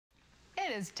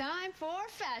It is time for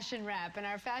Fashion Wrap, and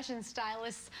our fashion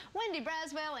stylists Wendy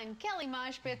Braswell and Kelly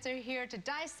Moshpitz are here to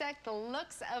dissect the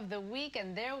looks of the week,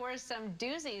 and there were some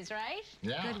doozies, right?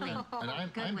 Yeah, Good week. and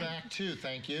I'm back too,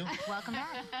 thank you. Welcome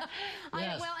back.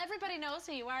 Yes. Well, everybody knows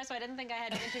who you are, so I didn't think I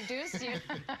had to introduce you.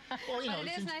 Well, but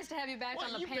it is nice to have you back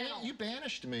on the panel. You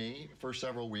banished me for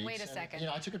several weeks. Wait a second. And,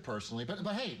 I took it personally, but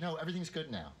hey, no, everything's good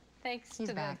now. Thanks to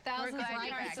the back. thousands of glad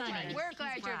you're hearts. back. We're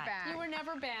glad you're back. You were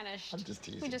never banished. I'm just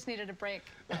teasing. We just needed a break.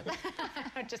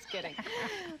 Just kidding.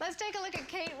 Let's take a look at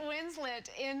Kate Winslet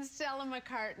in Stella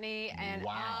McCartney. And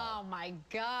wow. Oh my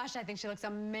gosh, I think she looks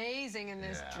amazing in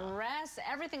this dress.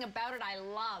 Everything about it I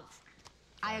love.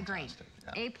 I agree.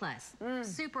 Yeah. A+.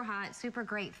 Super hot, super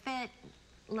great fit.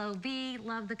 Low V,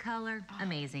 love the color.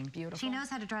 Amazing. Beautiful. She knows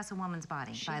how to dress a woman's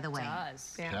body, by the way. She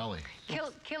does. Yeah. Kelly.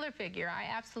 Killer figure. I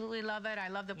absolutely love it. I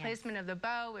love the placement of the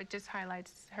bow. It just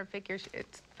highlights her figure.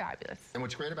 It's fabulous. And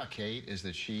what's great about Kate is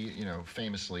that she,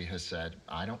 famously has said,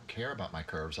 I don't care about my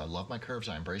curves. I love my curves.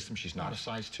 I embrace them. She's not a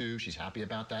size 2. She's happy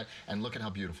about that. And look at how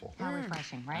beautiful. How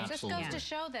refreshing, right? It just goes to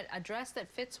show that a dress that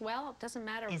fits well, it doesn't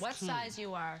matter what size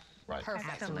you are. Right.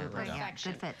 Perfect. Absolutely. Yeah.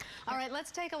 Perfection. Good fit. All right,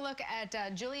 let's take a look at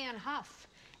Julianne Hough.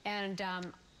 And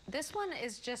this one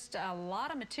is just a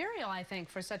lot of material, I think,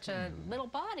 for such a little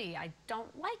body. I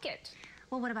don't like it.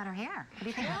 Well, what about her hair? What do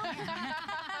you think?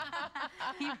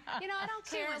 I don't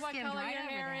care what color your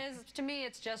hair is. To me,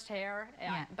 it's just hair.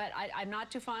 Yeah. But I'm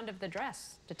not too fond of the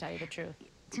dress, to tell you the truth.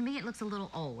 To me, it looks a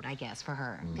little old, I guess, for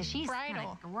her. Because she's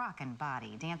Bridal. a rockin'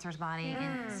 body, dancer's body,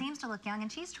 and seems to look young,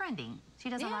 and she's trending. She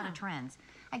does a lot of trends.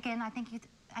 Again, I think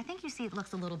you see it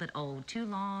looks a little bit old, too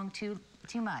long, too much.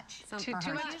 Too much She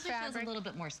usually shows fabric. a little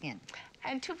bit more skin.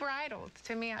 And too bridal.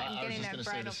 To me, I'm getting that I was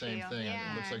bridal just going to say the same feel. thing.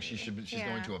 Yeah. It looks like she's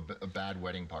going to a bad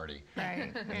wedding party.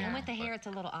 Right. And with the hair, it's a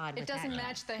little odd. It doesn't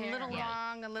match the hair. A little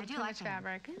long, a little do too like much the hair.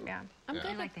 fabric. Yeah. I'm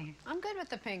good. like the hair. I'm good with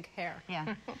the pink hair.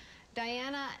 Yeah.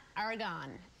 Diana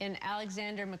Aragon in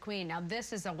Alexander McQueen. Now,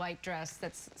 this is a white dress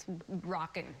that's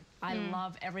rocking. I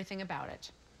love everything about it,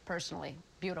 personally.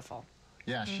 Beautiful.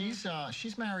 Yeah,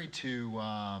 she's married to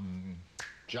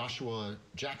Joshua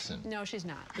Jackson. No, she's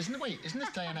not. Isn't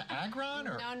this Diana Agron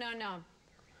or? No.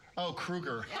 Oh,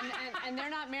 Kruger. And they're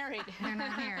not married. They're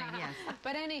not married, yes.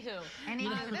 But anywho,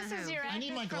 this is your I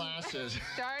need my actress from- glasses.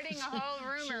 Starting a whole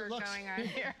rumor going on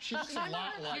here. She looks a lot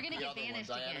like You're gonna the get other one, banished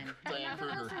Diana Remember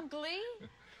her Kruger. from Glee?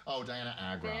 Oh, Diana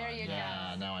Agron. There you go.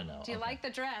 Yeah, now I know. Do you like the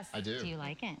dress? I do. Do you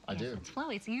like it? I do. It's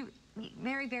flowy. It's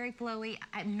very, very flowy.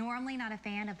 I'm normally not a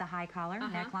fan of the high collar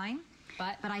neckline.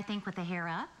 But I think with the hair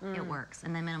up, it works.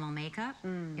 And the minimal makeup,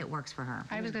 it works for her.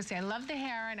 I was going to say, I love the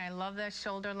hair and I love the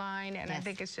shoulder line, and I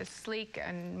think it's just sleek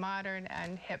and modern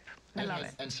and hip. I love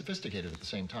it. And sophisticated at the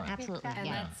same time. Absolutely. And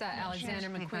that's Alexander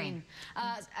McQueen.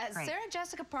 Great. Sarah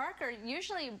Jessica Parker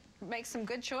usually makes some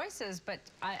good choices, but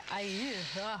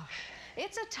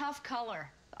it's a tough color.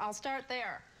 I'll start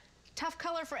there. Tough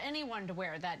color for anyone to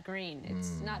wear, that green.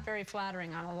 It's not very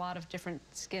flattering on a lot of different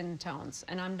skin tones,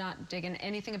 and I'm not digging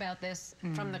anything about this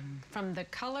from the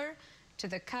color to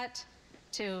the cut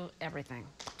to everything.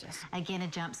 Just Again, a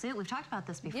jumpsuit. We've talked about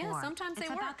this before. Yeah, sometimes they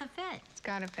It's work. about the fit. It's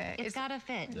got to fit. It's got to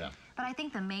fit. Yeah. But I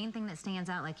think the main thing that stands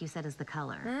out, like you said, is the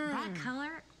color. That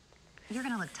color, you're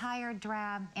going to look tired,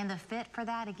 drab, and the fit for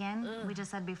that, again, we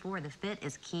just said before, the fit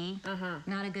is key.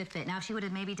 Not a good fit. Now, if she would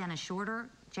have maybe done a shorter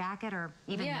jacket or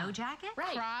even no jacket.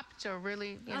 Right. cropped or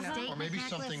really, you know. Or maybe Necklace.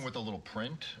 something with a little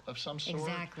print of some sort.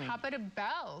 Exactly. How about a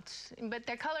belt? But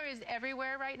the color is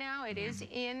everywhere right now. It is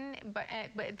in, but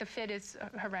the fit is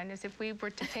horrendous. If we were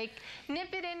to nip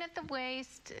it in at the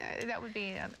waist, that would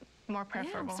be more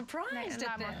preferable. I'm surprised a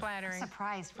lot at more this. flattering.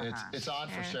 Surprised for her. It's odd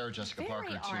for Sarah Jessica Very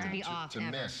Parker odd. To be off to ever.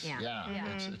 miss. Yeah.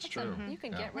 It's true. You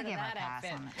can get We rid of give her that a pass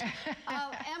outfit.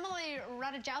 on Emily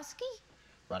Ratajkowski?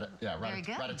 Very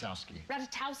good. Ratajkowski.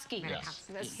 Ratajkowski. Yes.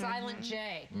 The silent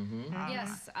J.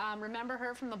 Yes. Remember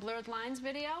her from the Blurred Lines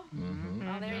video?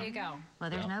 Oh, there you go. Well,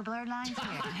 there's no blurred lines here.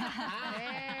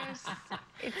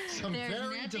 Some There's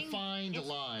very nothing- defined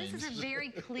lines. This is a very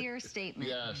clear statement.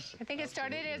 Yes. I think it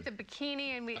started as a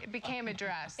bikini and it became a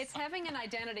dress. It's having an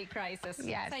identity crisis.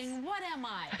 Yes. Saying, what am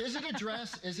I? Is it a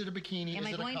dress? Is it a bikini? Am is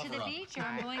I it going a to the cover-up? beach or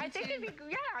I'm going I think to... it'd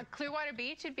be, Clearwater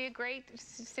Beach would be a great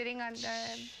sitting on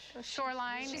the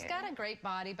shoreline. She's got a great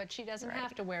body, but she doesn't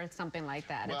have to wear something like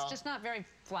that. Well, it's just not very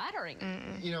flattering.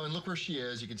 And look where she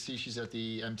is. You can see she's at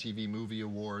the MTV Movie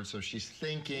Awards, so she's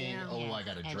thinking, oh, I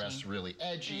got to dress really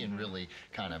edgy and really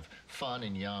kind of fun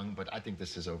and young, but I think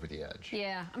this is over the edge.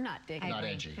 Yeah, I'm not digging Not it.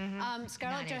 edgy. Scarlett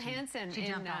Not edgy. Johansson She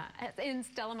jumped off. in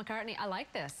Stella McCartney. I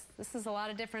like this. This is a lot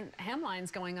of different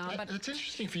hemlines going on, but It's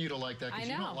interesting for you to like that because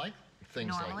I you know. don't like things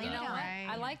Normally like you that. know what? Right.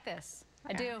 I like this.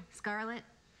 I do. Scarlett,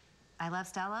 I love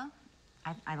Stella.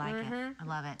 I like it. I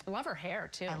love it. I love her hair,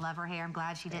 too. I love her hair. I'm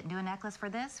glad she didn't do a necklace for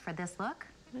this look.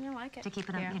 I like it. To keep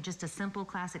it just a simple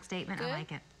classic statement. Good. I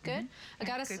like it. Good.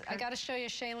 Good. I gotta show you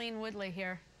Shailene Woodley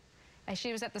here.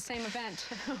 She was at the same event.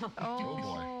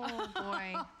 Oh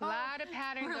boy. A lot of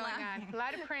pattern We're going laughing. on. A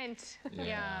lot of print.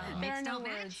 Yeah. There are no Don't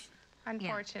match? words.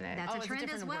 Unfortunate. That's Oh, a it's a trend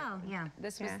different as well. award. Yeah.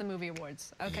 This was the movie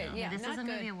awards. Okay, Yeah. yeah, This not is a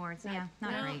good. movie awards. Yeah,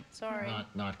 not no, great. Sorry.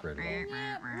 Not great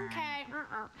at all.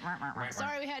 Okay.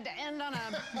 Sorry we had to end on a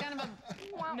kind of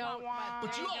a note.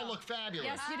 But you all look fabulous.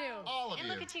 Yes, you do. All of And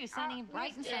you. look at you, Sunny,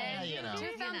 bright and sunny. Yeah, you know.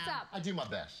 2 thumbs up. I do my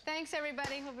best. Thanks,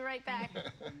 everybody. We'll be right back.